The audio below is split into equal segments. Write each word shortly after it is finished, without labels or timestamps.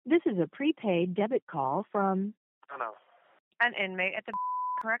This is a prepaid debit call from Oh no. an inmate at the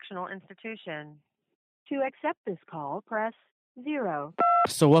correctional institution. To accept this call, press 0.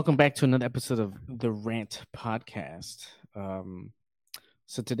 So welcome back to another episode of the Rant podcast.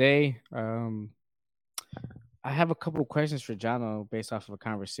 So today, I have a couple of questions for Jono based off of a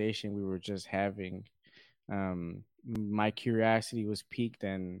conversation we were just having. My curiosity was piqued,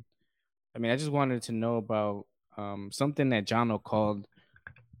 and I just wanted to know about something that Jono called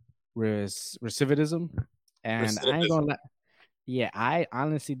recidivism, and I ain't Recidivism. gonna lie. Yeah, I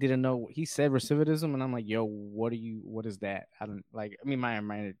honestly didn't know. He said recidivism, and I'm like, "Yo, what is that?" I don't like. I mean,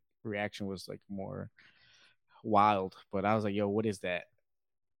 my reaction was like more wild, but I was like, "Yo, what is that?"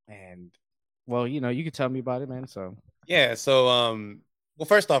 And well, you could tell me about it, man. So Yeah. Well,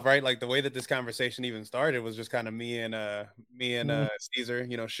 first off, right, like the way that this conversation even started was just kind of me and mm,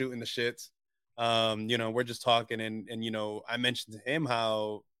 Caesar, shooting the shits. We're just talking, and I mentioned to him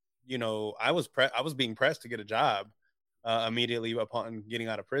how I was being pressed to get a job immediately upon getting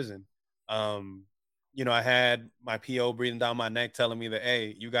out of prison. Um, I had my PO breathing down my neck, telling me that,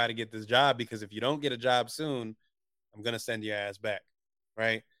 hey, you got to get this job because if you don't get a job soon, I'm gonna send your ass back,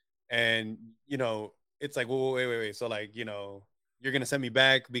 right? And it's like, whoa, wait. So like, you're gonna send me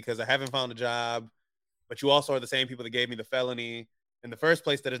back because I haven't found a job, but you also are the same people that gave me the felony in the first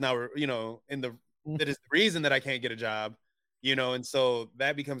place. That is now, mm, that is the reason that I can't get a job, and so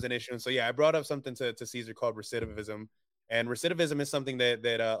that becomes an issue. And so yeah, I brought up something to Caesar called recidivism. And recidivism is something that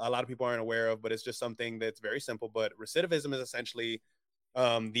a lot of people aren't aware of, but it's just something that's very simple. But recidivism is essentially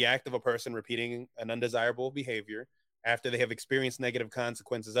the act of a person repeating an undesirable behavior after they have experienced negative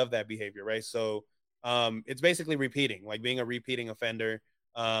consequences of that behavior, right? So it's basically repeating, like being a repeating offender.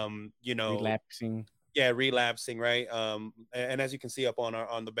 Um, you know, relapsing. yeah, relapsing, right? And as you can see up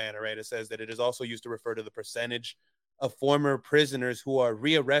on the banner, right, it says that it is also used to refer to the percentage of former prisoners who are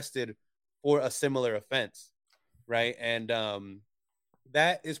rearrested for a similar offense, right? And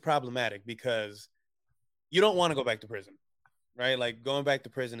that is problematic because you don't want to go back to prison, right? Like going back to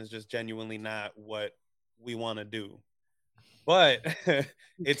prison is just genuinely not what we want to do. But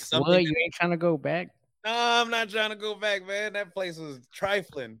it's something What, you that, ain't trying to go back? no, I'm not trying to go back, man. That place was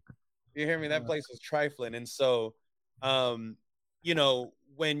trifling. You hear me? That Uh, place was trifling. And so, when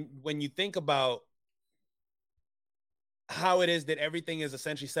you think about how it is that everything is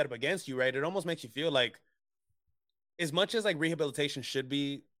essentially set up against you, right? It almost makes you feel like as much as like rehabilitation should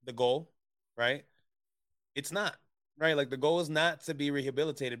be the goal, right? It's not, right? Like the goal is not to be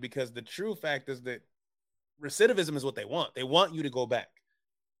rehabilitated because the true fact is that recidivism is what they want. They want you to go back,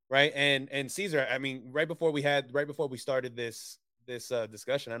 right? And Caesar, I mean, right before we started this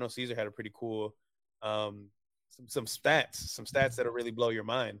discussion, I know Caesar had a pretty cool some stats that'll really blow your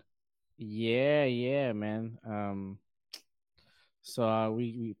mind. yeah, man. So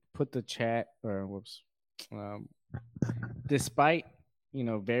we put the chat or whoops. Um, Despite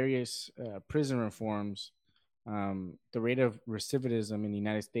various prison reforms, the rate of recidivism in the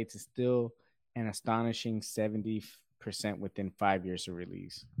United States is still an astonishing 70% within 5 years of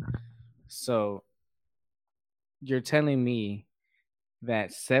release. So you're telling me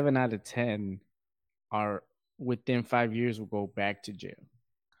that 7 out of 10 are within 5 years will go back to jail?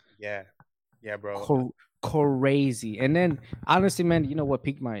 Yeah, yeah, bro. Crazy. And then honestly, man, you know what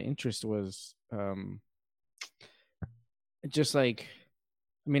piqued my interest was just like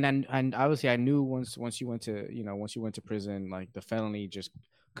and obviously I knew once you went to prison, like the felony just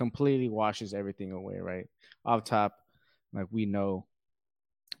completely washes everything away, right? Off top, like we know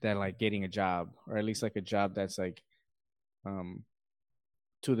that like getting a job, or at least like a job that's like um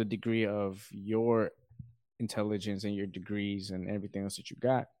to the degree of your intelligence and your degrees and everything else that you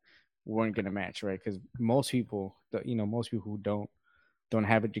got, weren't gonna match, right? Because most people who don't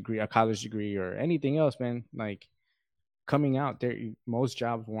have a degree, a college degree, or anything else, man, like coming out there, most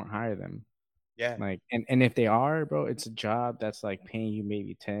jobs won't hire them. Yeah, Like, and if they are, bro, it's a job that's like paying you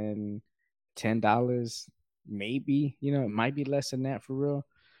maybe $10, maybe, it might be less than that for real.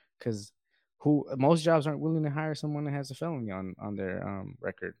 Cause who most jobs aren't willing to hire someone that has a felony on their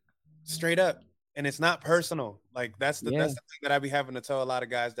record. straight up. And it's not personal. Like Yeah. that's the thing that I be having to tell a lot of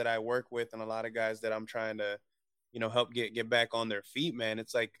guys that I work with and a lot of guys that I'm trying to, help get back on their feet, man.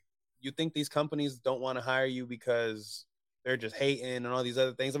 It's like you think these companies don't want to hire you because they're just hating and all these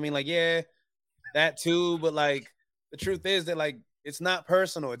other things. I mean, like, yeah, that too, but like the truth is that like it's not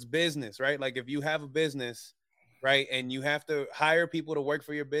personal, it's business, right? Like if you have a business, right, and you have to hire people to work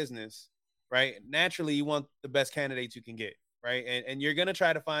for your business, right? Naturally, you want the best candidates you can get, right? And you're gonna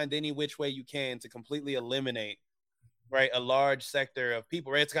try to find any which way you can to completely eliminate, right, a large sector of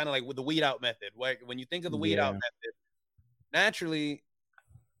people, right? It's kind of like with the weed out method. Right? When you think of the weed out Yeah. method, naturally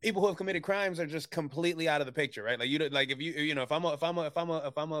people who have committed crimes are just completely out of the picture, right? Like you like if you know if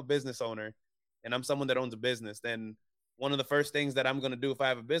I'm a business owner and I'm someone that owns a business, then one of the first things that I'm going to do if I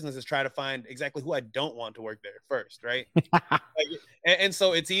have a business is try to find exactly who I don't want to work there first, right? Like, and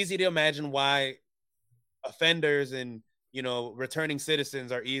so it's easy to imagine why offenders and returning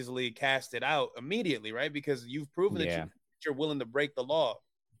citizens are easily casted out immediately, right? Because you've proven that Yeah. you're willing to break the law.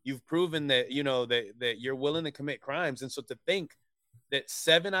 You've proven that that you're willing to commit crimes, and so to think that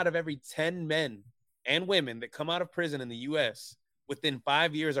 7 out of every 10 men and women that come out of prison in the U.S. within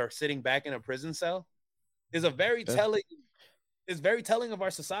 5 years are sitting back in a prison cell is a very That's, telling of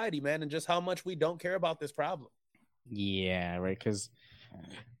our society, man, and just how much we don't care about this problem. yeah, right. Because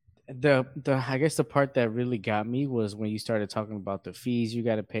the I guess the part that really got me was when you started talking about the fees you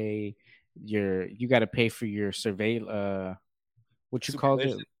got to pay. You got to pay for your what you called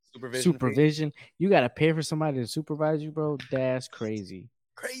it, Supervision fee. supervision. You got to pay for somebody to supervise you, bro. That's crazy.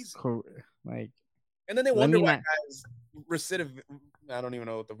 Crazy. Like, and then they let wonder me why not guys recidiv. I don't even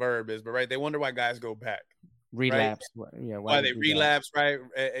know what the verb is, but right, they wonder why guys go back. relapse. Right? Yeah, Why they do that? relapse, right?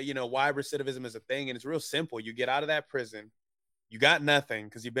 Why recidivism is a thing, and it's real simple. You get out of that prison, you got nothing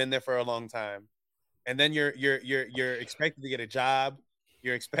because you've been there for a long time, and then you're expected to get a job.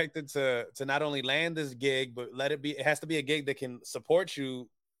 You're expected to not only land this gig, but it has to be a gig that can support you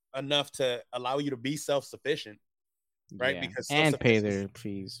enough to allow you to be self-sufficient, right? Yeah, Because and pay self-sufficiency, their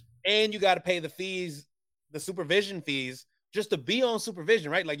fees. and you got to pay the fees, the supervision fees, just to be on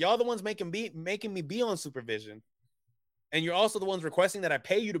supervision, right? Like y'all the ones making me be on supervision. And you're also the ones requesting that I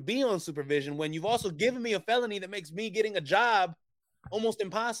pay you to be on supervision when you've also given me a felony that makes me getting a job almost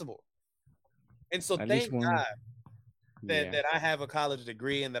impossible. And so At thank least one. God Yeah, that I have a college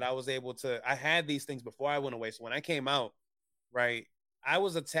degree and that I was able to, I had these things before I went away. So when I came out, right, I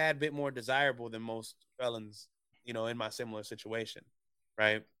was a tad bit more desirable than most felons, in my similar situation,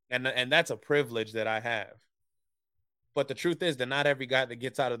 right? And that's a privilege that I have. But the truth is that not every guy that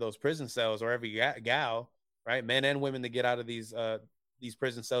gets out of those prison cells, or every gal, right, men and women that get out of these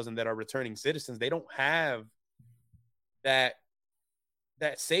prison cells and that are returning citizens, they don't have that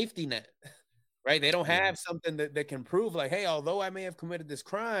safety net, right? They don't yeah, have something that can prove like, hey, although I may have committed this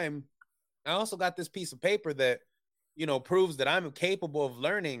crime, I also got this piece of paper that proves that I'm capable of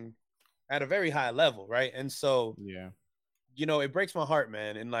learning at a very high level, right? And so yeah, it breaks my heart,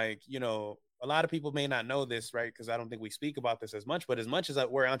 man. And like, a lot of people may not know this, right? Because I don't think we speak about this as much, but as much as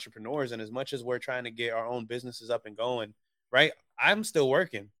we're entrepreneurs and as much as we're trying to get our own businesses up and going, right? I'm still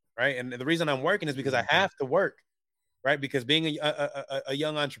working, right? And the reason I'm working is because I have to work, right? Because being a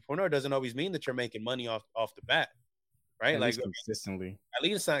young entrepreneur doesn't always mean that you're making money off the bat, right? at Like least consistently. at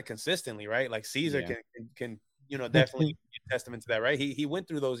least not consistently, right? Like Caesar Yeah, can definitely be a testament to that, right? He went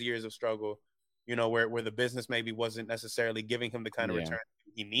through those years of struggle, where the business maybe wasn't necessarily giving him the kind of yeah, return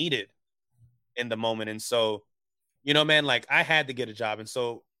he needed in the moment. And so, man, like I had to get a job. And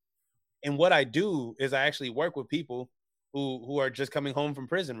so, and what I do is I actually work with people who are just coming home from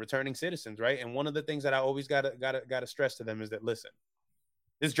prison, returning citizens, right? And one of the things that I always gotta stress to them is that, listen,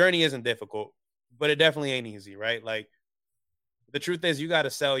 this journey isn't difficult, but it definitely ain't easy, right? Like the truth is you gotta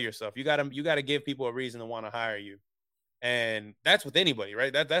sell yourself. You gotta give people a reason to want to hire you. And that's with anybody,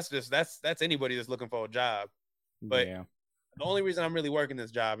 right? That's anybody that's looking for a job. But yeah. the only reason I'm really working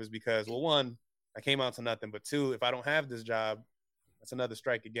this job is because, well, one, I came out to nothing, but two, if I don't have this job, that's another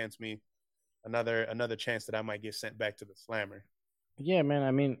strike against me, another chance that I might get sent back to the slammer. Yeah, man.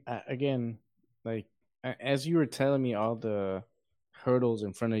 I mean, again, like as you were telling me all the hurdles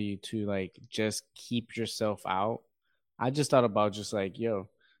in front of you to like just keep yourself out, I just thought about just like, yo,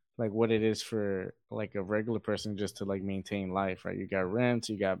 like what it is for like a regular person just to like maintain life, right? You got rent,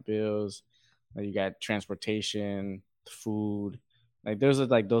 you got bills, like, you got transportation, food. Like those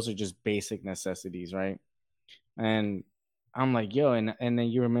are just basic necessities, right? And I'm like, yo, and then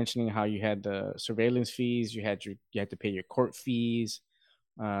you were mentioning how you had the surveillance fees, you had to pay your court fees,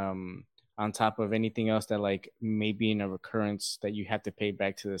 on top of anything else that like may be in a recurrence that you have to pay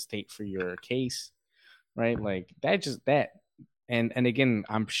back to the state for your case, right? Like that. And again,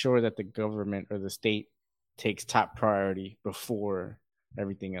 I'm sure that the government or the state takes top priority before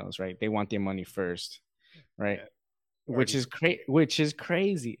everything else, right? They want their money first, right? Yeah, Which is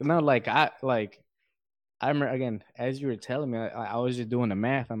crazy. No, I remember again, as you were telling me, I was just doing the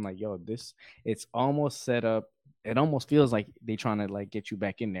math. I'm like, yo, it's almost set up. It almost feels like they trying to like get you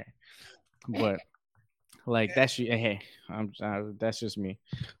back in there, but like that's you. Hey, that's just me.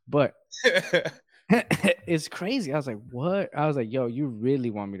 But it's crazy. I was like, what? I was like, yo, you really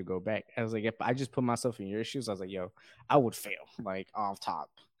want me to go back? I was like, if I just put myself in your shoes, I was like, yo, I would fail like off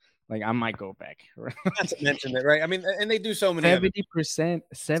top. like I might go back. Not to mention that, right? I mean, and they do so many other 70%,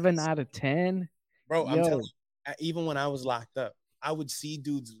 7 out of 10. bro. I'm telling Yo, you, even when I was locked up, I would see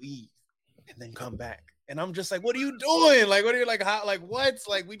dudes leave and then come back, and I'm just like, "What are you doing? Like, what are you like? How? Like, what's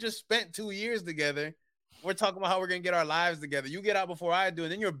like? We just spent 2 years together. We're talking about how we're gonna get our lives together. You get out before I do,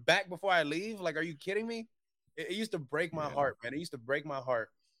 and then you're back before I leave. Like, are you kidding me? It used to break my yeah, heart, man. It used to break my heart.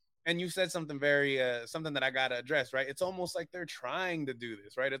 And you said something very something that I gotta address, right? It's almost like they're trying to do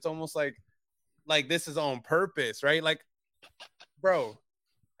this, right? It's almost like this is on purpose, right? Like, bro,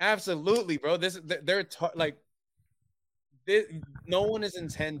 absolutely, bro. This they're like this, no one is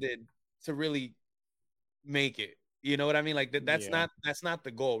intended to really make it. You know what I mean? Like yeah. that's not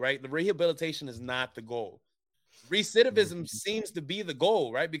the goal, right? The rehabilitation is not the goal. Recidivism Mhm. seems to be the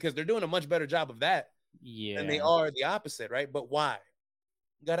goal, right? Because they're doing a much better job of that than they Yeah. are the opposite, right? But why?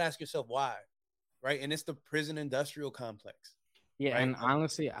 You gotta ask yourself why, right? And it's the prison industrial complex, Yeah, right? and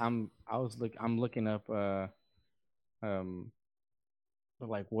honestly, I'm looking up um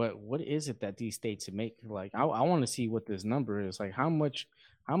like what is it that these states make? Like I want to see what this number is. Like how much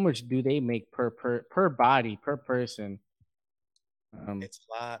do they make per body per person um It's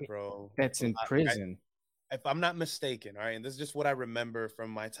a lot, i- bro. It's that's a in lot. prison? If I'm not mistaken, all right, and this is just what I remember from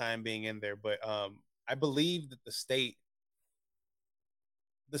my time being in there, but I believe that the state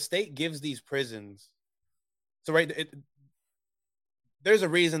gives these prisons. So right, there's a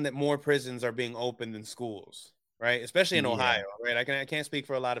reason that more prisons are being opened than schools, right? Especially in Ohio, Yeah. right? I can't speak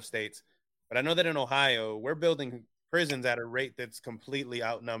for a lot of states, but I know that in Ohio, we're building prisons at a rate that's completely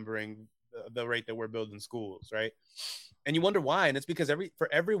outnumbering the rate that we're building schools, right? And you wonder why, and it's because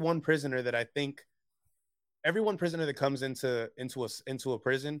every one prisoner that I think every one prisoner that comes into a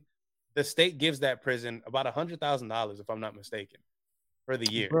prison, the state gives that prison about $100,000, if I'm not mistaken, for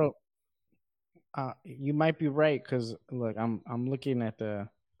the year. Bro, you might be right cuz look, I'm looking at the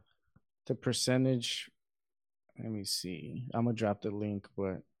percentage. Let me see. I'm going to drop the link,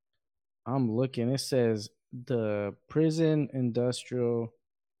 but I'm looking. It says the prison industrial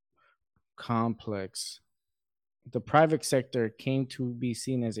complex. The private sector came to be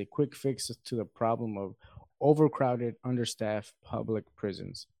seen as a quick fix to the problem of overcrowded, understaffed public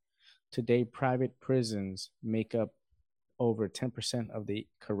prisons. Today, private prisons make up over 10% of the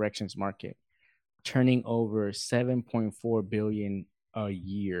corrections market, turning over 7.4 billion a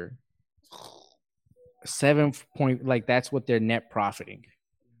year. 7 point like that's what they're net profiting.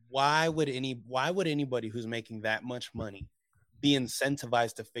 Why would anybody who's making that much money be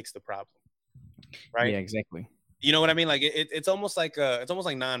incentivized to fix the problem, right? Yeah, exactly. You know what I mean? Like it's almost like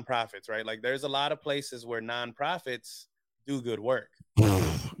nonprofits, right? Like there's a lot of places where nonprofits do good work,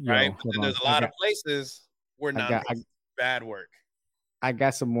 right? Yo, But hold then on. there's a lot of places where I got nonprofits do bad work. I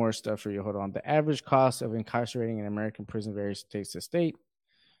got some more stuff for you. Hold on. The average cost of incarcerating an American prison varies state to state.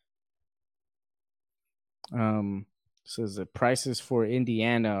 Um, says the prices for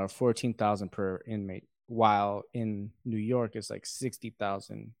Indiana are 14,000 per inmate, while in New York it's like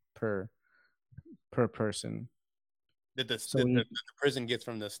 60,000 per person. That So when you, the prison gets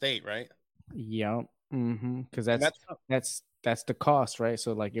from the state, right? yeah, because And that's that's the cost, right?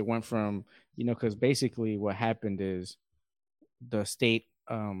 So like it went from because basically what happened is the state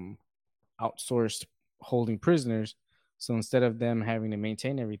outsourced holding prisoners. So instead of them having to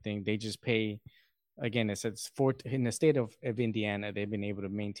maintain everything, they just pay. Again, it says in the state of Indiana, they've been able to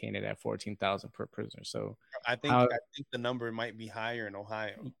maintain it at 14,000 per prisoner. So how? I think the number might be higher in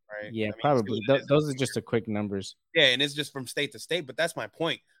Ohio, right? Yeah, I mean, you see what probably. it is. Those are just the quick numbers. Yeah, and it's just from state to state, but that's my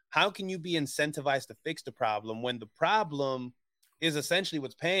point. How can you be incentivized to fix the problem when the problem is essentially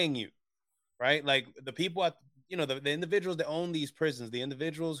what's paying you, right? Like the people at the individuals that own these prisons, the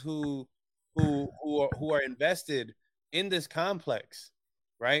individuals who are invested in this complex,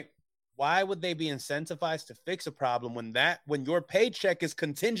 right? Why would they be incentivized to fix a problem when your paycheck is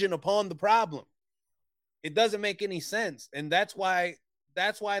contingent upon the problem? It doesn't make any sense. And that's why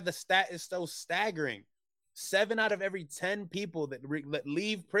the stat is so staggering. 7 out of every 10 people that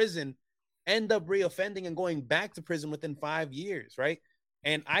leave prison end up reoffending and going back to prison within 5 years, right?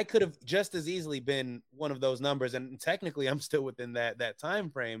 And I could have just as easily been one of those numbers, and technically I'm still within that time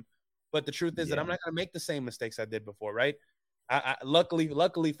frame. But the truth is that I'm Yeah, not going to make the same mistakes I did before, right?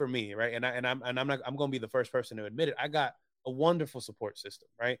 Luckily for me, right? I'm going to be the first person to admit it. I got a wonderful support system,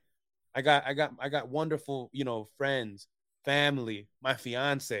 right? I got wonderful, friends, family, my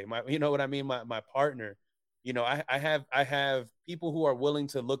fiance, you know what I mean, my partner. I have people who are willing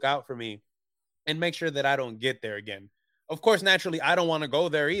to look out for me and make sure that I don't get there again. Of course, naturally, I don't want to go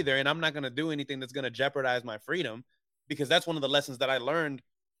there either, and I'm not going to do anything that's going to jeopardize my freedom because that's one of the lessons that I learned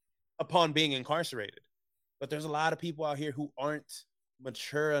upon being incarcerated. But there's a lot of people out here who aren't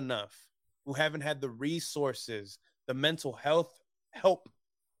mature enough, who haven't had the resources, the mental health help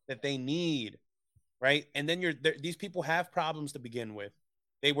that they need, right? And then these people have problems to begin with.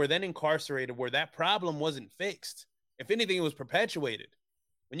 They were then incarcerated where that problem wasn't fixed. If anything, it was perpetuated.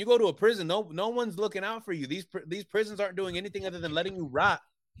 When you go to a prison, no one's looking out for you. These prisons aren't doing anything other than letting you rot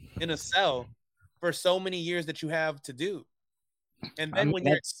in a cell for so many years that you have to do. And I then mean, when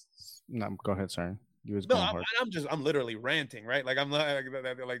you're that's no. Go ahead, sorry. You was no, going hard. I'm literally ranting, right? Like I'm like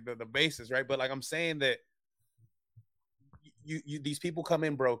the basis, right? But like I'm saying that you these people come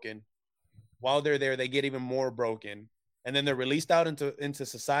in broken. While they're there, they get even more broken, and then they're released out into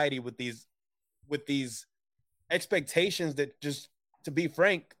society with these expectations that, just to be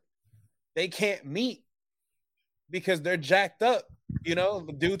frank, they can't meet because they're jacked up,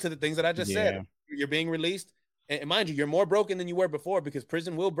 due to the things that I just said. Yeah. You're being released, and mind you, you're more broken than you were before because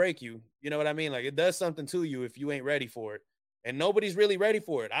prison will break you. You know what I mean? Like, it does something to you if you ain't ready for it, and nobody's really ready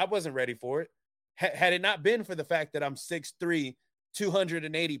for it. I wasn't ready for it. Had it not been for the fact that I'm 6'3",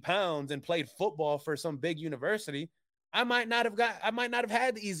 280 pounds and played football for some big university, I might not have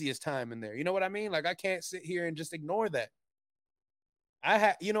had the easiest time in there. You know what I mean? Like, I can't sit here and just ignore that. I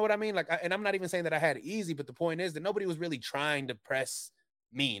had, you know what I mean? Like, and I'm not even saying that I had it easy, but the point is that nobody was really trying to press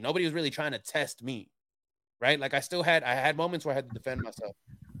me. Nobody was really trying to test me, right? Like, I had moments where I had to defend myself.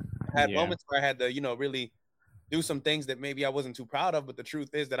 I had Yeah. moments where I had to, really do some things that maybe I wasn't too proud of. But the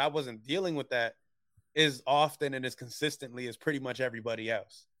truth is that I wasn't dealing with that as often and as consistently as pretty much everybody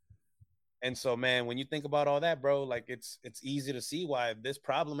else. And so, man, when you think about all that, bro, like, it's easy to see why this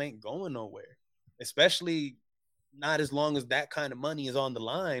problem ain't going nowhere, especially not as long as that kind of money is on the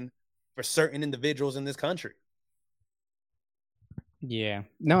line for certain individuals in this country. Yeah.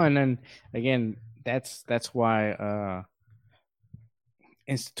 No, and then again, that's why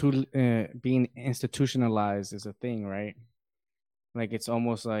being institutionalized is a thing, right? Like, it's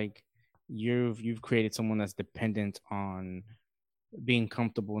almost like you've created someone that's dependent on being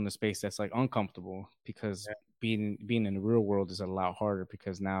comfortable in a space that's like uncomfortable, because Yeah. being in the real world is a lot harder,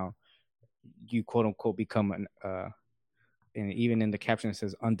 because now you quote unquote become an and even in the caption it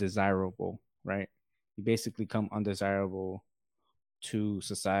says undesirable, right? You basically come undesirable to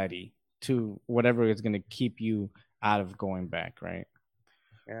society, to whatever is going to keep you out of going back, right?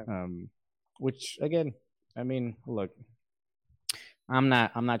 Yeah. Which again, I mean, look, I'm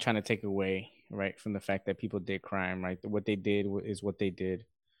not trying to take away, right, from the fact that people did crime, right? What they did is what they did.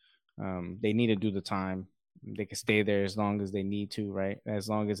 They need to do the time. They can stay there as long as they need to, right? As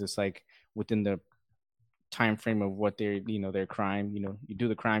long as it's like within the time frame of what their crime. You do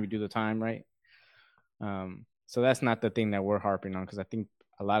the crime, you do the time, right? So that's not the thing that we're harping on, because I think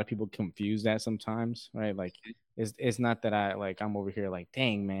a lot of people confuse that sometimes, right? Like, it's not that I'm over here like,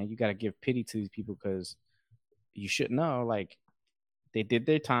 dang man, you got to give pity to these people, because you should know, like, they did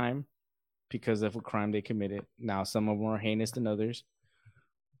their time because of a crime they committed. Now, some of them are heinous than others,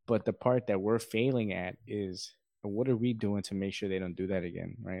 but the part that we're failing at is, what are we doing to make sure they don't do that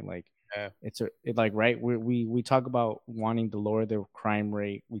again, right? Like, Yeah. right, we talk about wanting to lower the crime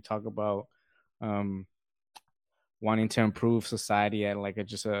rate. We talk about wanting to improve society at like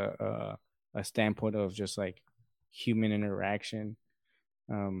a standpoint of just like human interaction.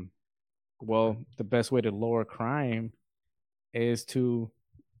 Well, the best way to lower crime is to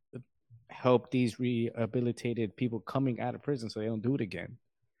help these rehabilitated people coming out of prison so they don't do it again,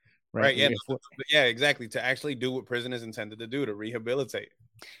 right? Right. Yeah. Yeah, exactly. To actually do what prison is intended to do, to rehabilitate.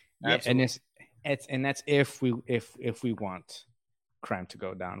 Yeah, Absolutely. and that's if we want crime to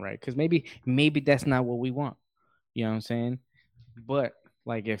go down, right? Because maybe that's not what we want. You know what I'm saying? But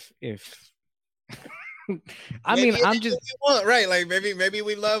like, if I Maybe mean, it I'm ain't just what we want, right? Like, maybe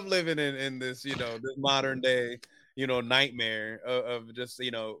we love living in this, this modern day, nightmare of just,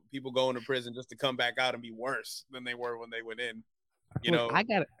 people going to prison just to come back out and be worse than they were when they went in. look.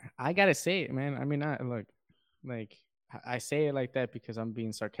 I gotta say it, man. I mean, I look, like, I say it like that because I'm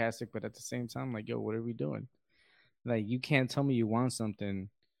being sarcastic, but at the same time, like, yo, what are we doing? Like, you can't tell me you want something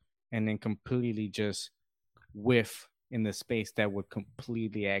and then completely just whiff in the space that would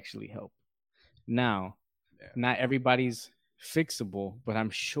completely actually help. Now, Yeah. not everybody's fixable, but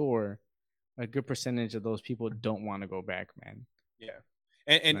I'm sure a good percentage of those people don't want to go back, man. Yeah.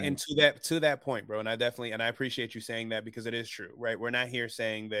 And Right. and to that point, bro, and I appreciate you saying that, because it is true, right? We're not here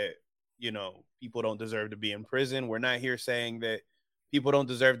saying that, people don't deserve to be in prison. We're not here saying that people don't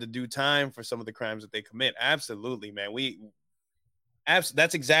deserve to do time for some of the crimes that they commit. Absolutely, man.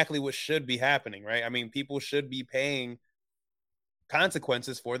 That's exactly what should be happening, right? I mean, people should be paying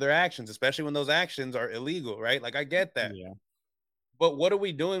consequences for their actions, especially when those actions are illegal, right? Like, I get that. Yeah. But what are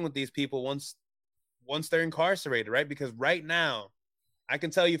we doing with these people once they're incarcerated, right? Because right now, I can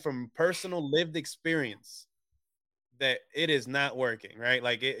tell you from personal lived experience that it is not working, right?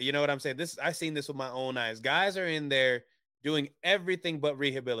 Like, you know what I'm saying? I've seen this with my own eyes. Guys are in there doing everything but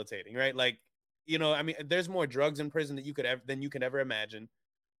rehabilitating, right? Like, I mean, there's more drugs in prison than you could ever imagine,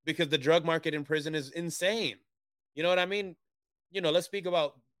 because the drug market in prison is insane. You know what I mean? Let's speak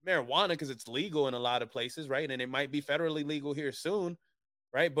about marijuana because it's legal in a lot of places, right? And it might be federally legal here soon,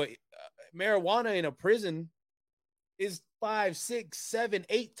 right? But marijuana in a prison is 5, 6, 7,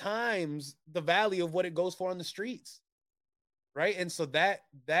 8 times the value of what it goes for on the streets, right? And so that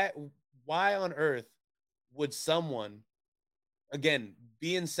why on earth would someone, again,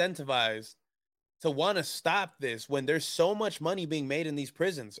 be incentivized to want to stop this when there's so much money being made in these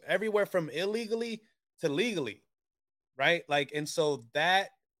prisons, everywhere from illegally to legally, right? Like, and so that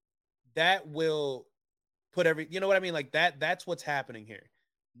will put you know what I mean? Like that's what's happening here.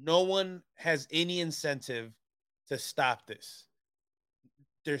 No one has any incentive to stop this.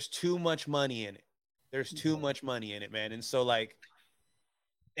 There's too much money in it. There's too much money in it, man. And so like,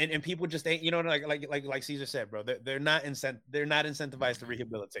 and people just ain't, like Caesar said, bro, they're not incentivized to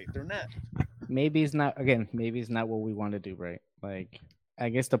rehabilitate. They're not. Maybe it's not, again, maybe it's not what we want to do, right? Like, I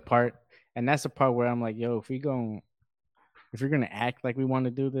guess and that's the part where I'm like, yo, if you're gonna act like we want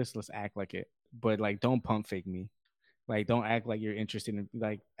to do this, let's act like it. But like, don't pump fake me. Like, don't act like you're interested in,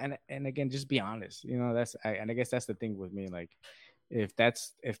 like, and again, just be honest. And I guess that's the thing with me. Like, if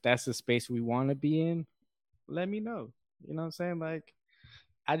that's the space we want to be in, let me know. You know what I'm saying? Like,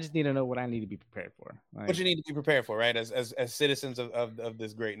 I just need to know what I need to be prepared for. What Like, you need to be prepared for, right? As citizens of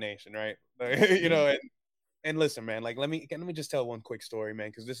this great nation, right? And listen, man, like let me just tell one quick story, man,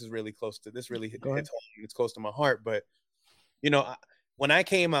 because this really hits go ahead. home. It's close to my heart. But you know, I, when I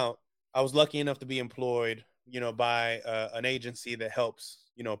came out, I was lucky enough to be employed, by an agency that helps,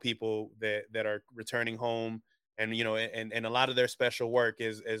 people that are returning home, and and a lot of their special work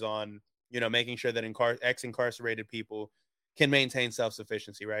is on, making sure that ex-incarcerated people can maintain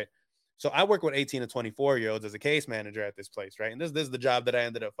self-sufficiency, right? So I work with 18 to 24-year-olds as a case manager at this place, right? And this is the job that I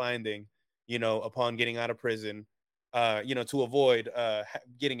ended up finding, upon getting out of prison, to avoid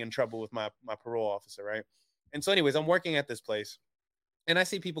getting in trouble with my parole officer, right? And so, anyways, I'm working at this place, and I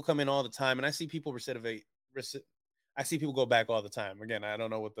see people come in all the time, and I see people recidivate. I see people go back all the time. Again, I don't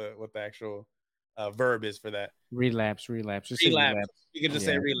know what the actual verb is for that. Relapse. Just say Relapse. relapse. You can just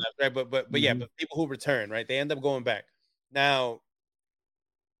say Yeah. relapse, right? But yeah, Mhm. but people who return, right? They end up going back. Now,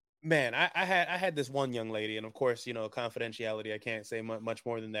 man, I had this one young lady, and of course, confidentiality. I can't say much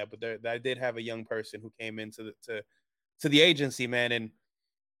more than that. But I did have a young person who came into to the agency, man, and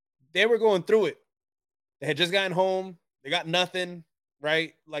they were going through it. They had just gotten home. They got nothing,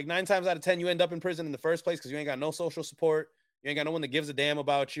 right? Like 9 times out of 10, you end up in prison in the first place because you ain't got no social support. You ain't got no one that gives a damn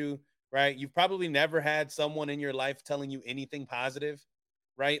about you, right? You've probably never had someone in your life telling you anything positive,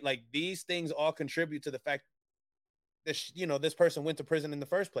 right? Like these things all contribute to the fact that, this person went to prison in the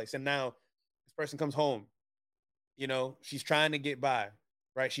first place. And now this person comes home. She's trying to get by,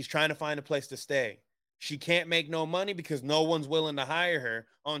 right? She's trying to find a place to stay. She can't make no money because no one's willing to hire her.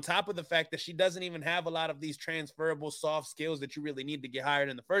 On top of the fact that she doesn't even have a lot of these transferable soft skills that you really need to get hired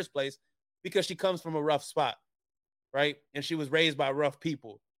in the first place, because she comes from a rough spot, right? And she was raised by rough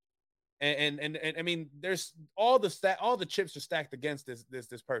people. And I mean, there's all the chips are stacked against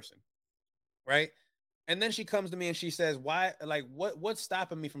this person, right? And then she comes to me and she says, "Why? Like, what's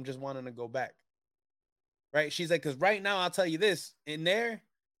stopping me from just wanting to go back?" Right? She's like, "Because right now, I'll tell you this: in there,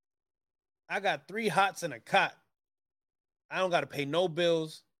 I got 3 hots and a cot. I don't got to pay no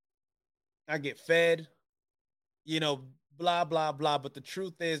bills. I get fed, blah blah blah." But the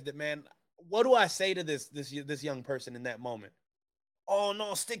truth is that, man, what do I say to this young person in that moment? Oh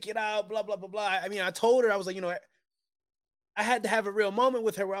no, stick it out, blah blah blah blah. I mean, I told her, I was like, I had to have a real moment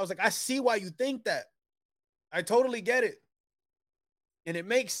with her where I was like, I see why you think that. I totally get it. And it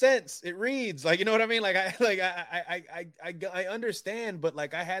makes sense. It reads like, you know what I mean? Like I understand, but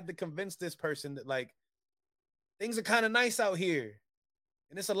like I had to convince this person that like things are kind of nice out here.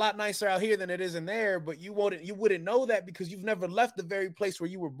 And it's a lot nicer out here than it is in there, but you wouldn't know that because you've never left the very place where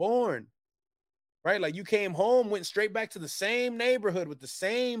you were born. Right? Like you came home, went straight back to the same neighborhood with the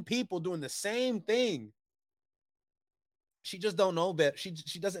same people doing the same thing. She just don't know better.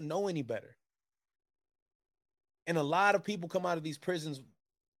 She doesn't know any better. And a lot of people come out of these prisons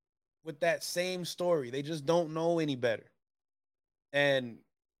with that same story. They just don't know any better. And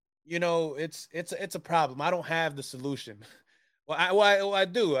it's a problem. I don't have the solution. Well, I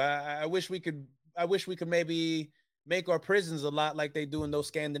do. I wish we could. I wish we could maybe make our prisons a lot like they do in those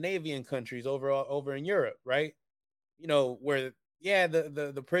Scandinavian countries over in Europe, right? Where yeah,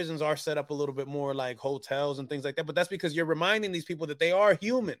 the prisons are set up a little bit more like hotels and things like that, but that's because you're reminding these people that they are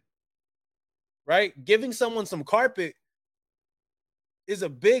human, right? Giving someone some carpet is a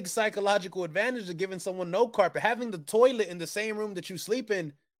big psychological advantage to giving someone no carpet. Having the toilet in the same room that you sleep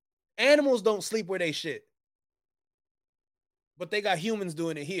in, animals don't sleep where they shit, but they got humans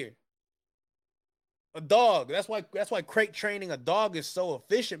doing it here. A dog. That's why crate training a dog is so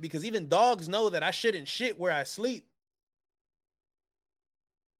efficient, because even dogs know that I shouldn't shit where I sleep.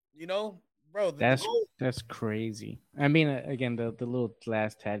 You know, bro. The That's goal. that's crazy. I mean, again, the little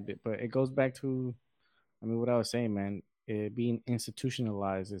last tad bit, but it goes back to, I mean, what I was saying, man. It being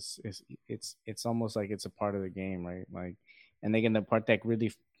institutionalized is it's almost like it's a part of the game, right? Like, and again, the part that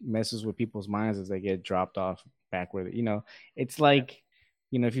really messes with people's minds is they get dropped off back where it's Yeah. like,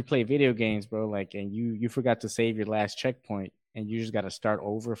 if you play video games, bro, like, and you forgot to save your last checkpoint, and you just got to start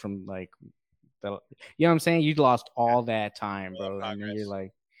over from like you know what I'm saying? You lost all that time, All bro, and then you're progress.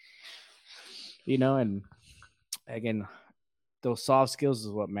 like, and again, those soft skills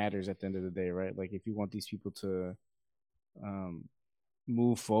is what matters at the end of the day, right? Like, if you want these people to um,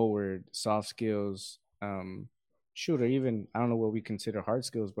 move forward, soft skills, shoot, or even, I don't know what we consider hard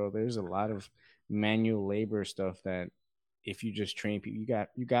skills, bro. There's a lot of manual labor stuff that if you just train people,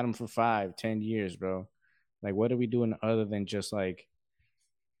 you got them for 5-10 years, bro. Like, what are we doing other than just like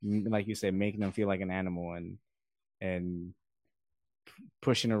you said, making them feel like an animal and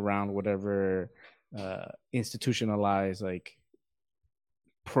pushing around whatever institutionalized like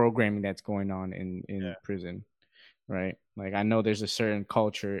programming that's going on in Yeah. prison, right? Like, I know there's a certain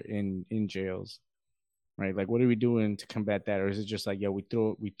culture in jails, right? Like, what are we doing to combat that? Or is it just like, yo, we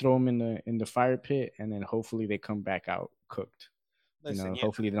throw them in the fire pit, and then hopefully they come back out cooked, Listen, yeah,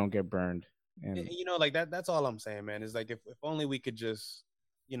 hopefully they don't get burned. And like that's all I'm saying, man. Is like if only we could just,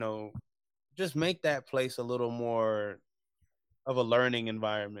 you know, just make that place a little more of a learning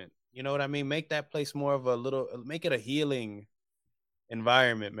environment. You know what I mean? Make that place more of a little, make it a healing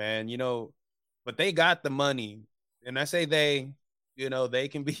environment, man. But they got the money, and I say they, they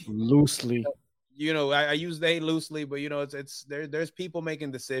can be. loosely. I use they loosely, but it's there. There's people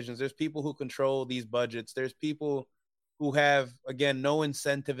making decisions. There's people who control these budgets. There's people who have, again, no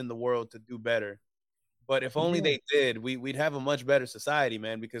incentive in the world to do better. But if only Yeah. they did, we'd have a much better society,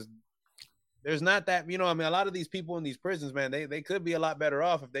 man. Because there's not that, I mean, a lot of these people in these prisons, man, they could be a lot better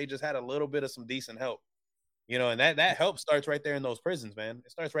off if they just had a little bit of some decent help. And that help starts right there in those prisons, man.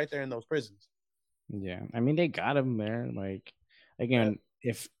 It starts right there in those prisons. Yeah, I mean, they got him there. Like, Yeah. again,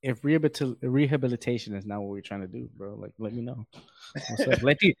 if rehabilitation is not what we're trying to do, bro, like, let me know what's up.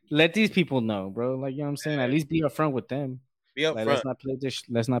 Let these people know, bro. Like, you know what I'm saying? At least be upfront with them. Be up Like, front.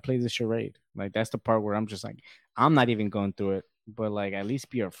 let's not play this charade. Like, that's the part where I'm just like, I'm not even going through it, but like, at least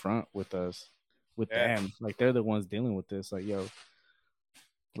be upfront with us, with Yeah. them. Like, they're the ones dealing with this. Like, yo,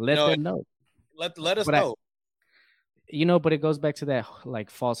 let them know. Let us But know. but it goes back to that like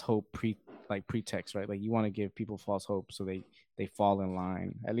false hope pretext, right? Like, you want to give people false hope so they fall in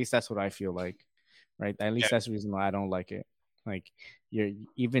line. At least that's what I feel like, right? At Yeah. least that's the reason why I don't like it. Like,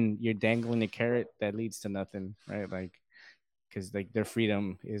 you're dangling a carrot that leads to nothing, right? Like, because like their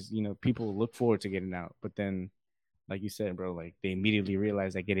freedom is, people look forward to getting out, but then, like you said, bro, like they immediately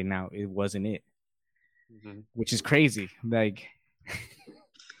realize that getting out, it wasn't it, Mhm. which is crazy. Like,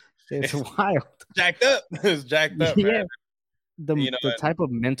 it's It's wild. jacked up. It's jacked up, man. Yeah, the You know, the and type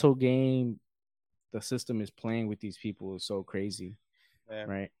of mental game the system is playing with these people is so crazy, yeah,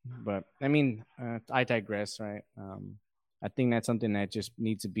 right? But I mean, I digress, right? I think that's something that just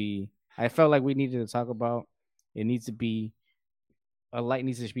needs to be. I felt like we needed to talk about. It needs to be a light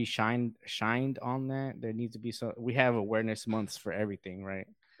needs to be shined on that. There needs to be we have awareness months for everything, right?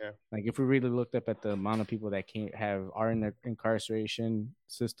 yeah. Like, if we really looked up at the amount of people that can't are in the incarceration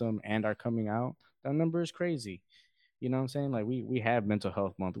system and are coming out, that number is crazy. You know what I'm saying? Like, we have mental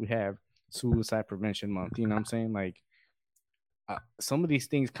health month, we have suicide prevention month. You know what I'm saying? Like, some of these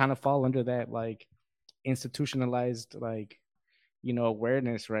things kind of fall under that like institutionalized like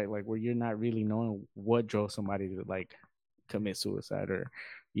awareness, right? Like, where you're not really knowing what drove somebody to like commit suicide or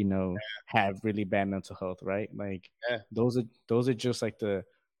have really bad mental health, right? Like, Yeah. those are just like the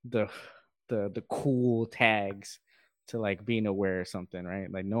the cool tags to like being aware of something,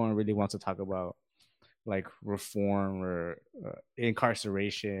 right? Like, no one really wants to talk about like reform or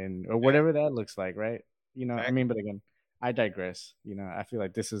incarceration or Yeah. whatever that looks like, right? I Fact. mean, but again, I digress. I feel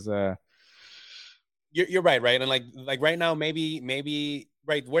like this is a You're right, right, and like right now, maybe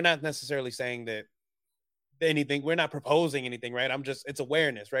right. We're not necessarily saying that anything. We're not proposing anything, right? It's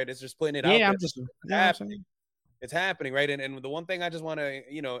awareness, right? It's just putting it out yeah. there. I'm just It's I'm happening. saying. It's happening, right? And the one thing I just want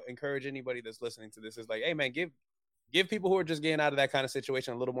to encourage anybody that's listening to this is like, hey man, give people who are just getting out of that kind of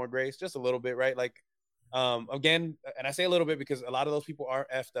situation a little more grace, just a little bit, right? Like, again, and I say a little bit because a lot of those people are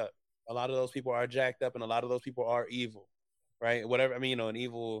effed up. A lot of those people are jacked up, and a lot of those people are evil, right? Whatever. I mean, an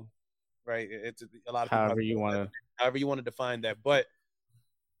evil, right? It's a lot of people have However you want to. however you want to define that. But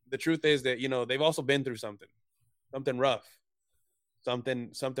the truth is that they've also been through something rough,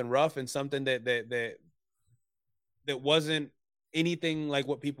 something rough, and something that wasn't anything like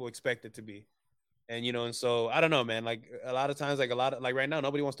what people expect it to be. And so I don't know, man. Like a lot of times, like right now,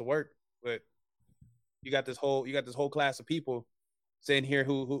 nobody wants to work, but you got this whole class of people sitting here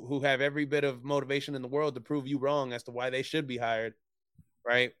who have every bit of motivation in the world to prove you wrong as to why they should be hired,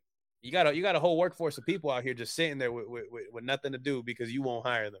 right? You got a whole workforce of people out here just sitting there with nothing to do because you won't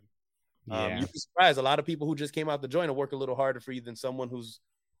hire them. Yeah. You'd be surprised. A lot of people who just came out the joint will work a little harder for you than someone who's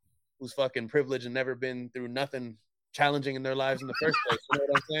fucking privileged and never been through nothing challenging in their lives in the first place. You know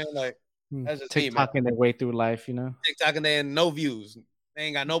what I'm saying? Like that's just me, man. TikToking their way through life, you know. TikTok and they had no views. They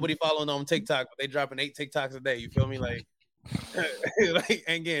ain't got nobody following on TikTok, but they dropping 8 TikToks a day. You feel me? Like, like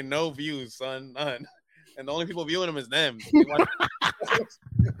ain't getting no views, son, none. And the only people viewing them is them. They watch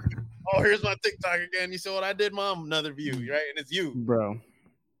oh, here's my TikTok again. You see what I did, mom? Another view, right? And it's you, bro.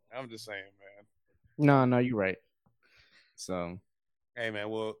 I'm just saying, man. No, you're right. So, hey, man.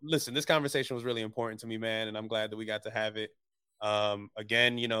 Well, listen, this conversation was really important to me, man, and I'm glad that we got to have it.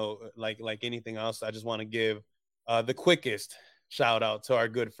 Again, like anything else, I just want to give the quickest shout out to our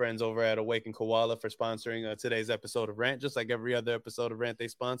good friends over at Awaken Koala for sponsoring today's episode of Rant. Just like every other episode of Rant they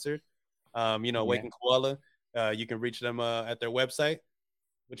sponsored. Awaken Koala, you can reach them at their website,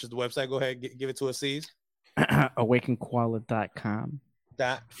 which is the website. Go ahead, give it to us, C's. awakenkoala.com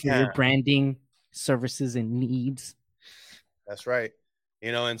for your branding services and needs. That's right.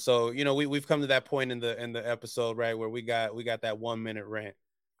 And so we've come to that point in the episode, right, where we got that 1 minute rant.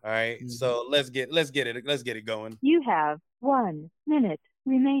 All right. Mm-hmm. So let's get it going. You have 1 minute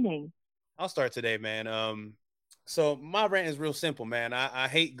remaining. I'll start today, man. So my rant is real simple, man. I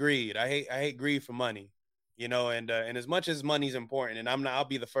hate greed. I hate greed for money. And as much as money's important, and I'll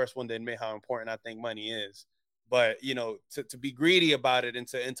be the first one to admit how important I think money is. But to be greedy about it and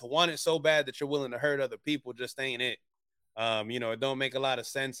to want it so bad that you're willing to hurt other people just ain't it. It don't make a lot of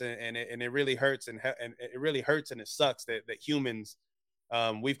sense, and it really hurts, and it really hurts, and it sucks that humans,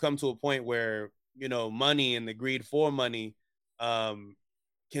 we've come to a point where money and the greed for money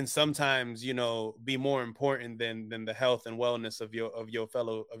can sometimes be more important than the health and wellness of your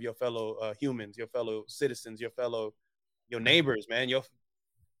fellow humans, your fellow citizens, your neighbors, man.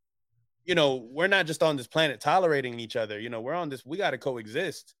 We're not just on this planet tolerating each other. We're on this. We got to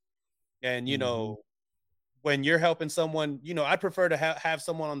coexist, and when you're helping someone, I prefer to have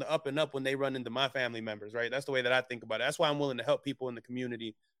someone on the up and up when they run into my family members, right? That's the way that I think about it. That's why I'm willing to help people in the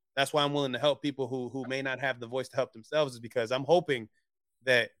community. That's why I'm willing to help people who may not have the voice to help themselves, is because I'm hoping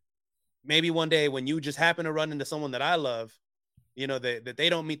that maybe one day when you just happen to run into someone that I love, that they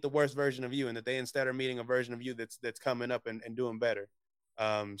don't meet the worst version of you, and that they instead are meeting a version of you that's coming up and doing better.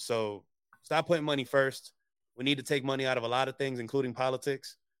 So stop putting money first. We need to take money out of a lot of things, including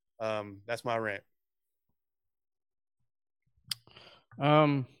politics. That's my rant.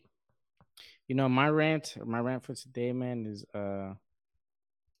 My rant for today, man, is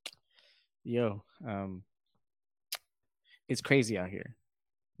it's crazy out here.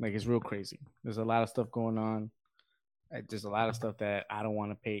 Like, it's real crazy. There's a lot of stuff going on. There's a lot of stuff that I don't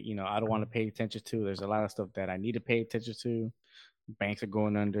want to pay, I don't want to pay attention to. There's a lot of stuff that I need to pay attention to. Banks are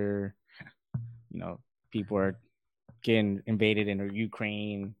going under, people are getting invaded in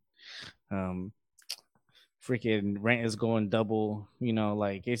Ukraine. Freaking rent is going double,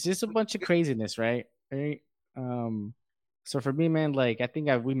 like it's just a bunch of craziness, right? So for me, man, like I think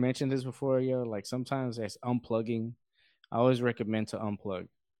we mentioned this before, like sometimes as unplugging, I always recommend to unplug.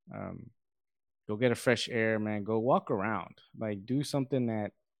 Go get a fresh air, man. Go walk around, like do something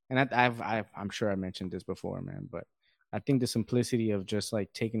that, and I'm sure I mentioned this before, man, but I think the simplicity of just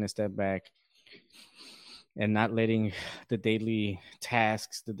like taking a step back and not letting the daily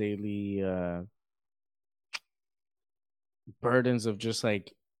tasks, the daily burdens of just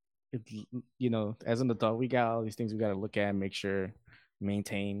like, as an adult, we got all these things we got to look at, make sure,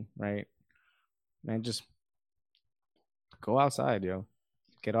 maintain, right? Man, just go outside,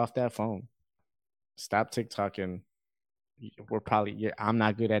 get off that phone, stop TikToking. I'm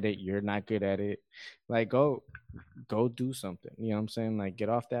not good at it, you're not good at it. Like go do something, you know what I'm saying? Like get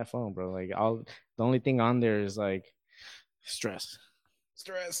off that phone, bro. Like the only thing on there is like stress,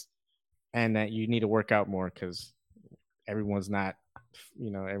 and that you need to work out more, because everyone's not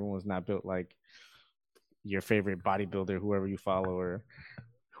built like your favorite bodybuilder, whoever you follow, or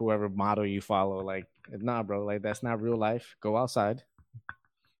whoever model you follow. Like Nah, bro, like that's not real life. Go outside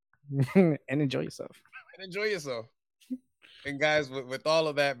and enjoy yourself. And enjoy yourself. And guys, with all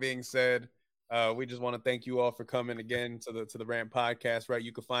of that being said, we just want to thank you all for coming again to the Rant podcast. Right,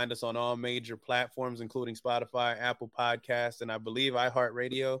 you can find us on all major platforms, including Spotify, Apple Podcasts, and I believe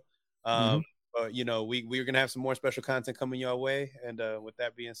iHeartRadio. But we're gonna have some more special content coming your way. And with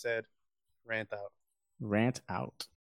that being said, rant out. Rant out.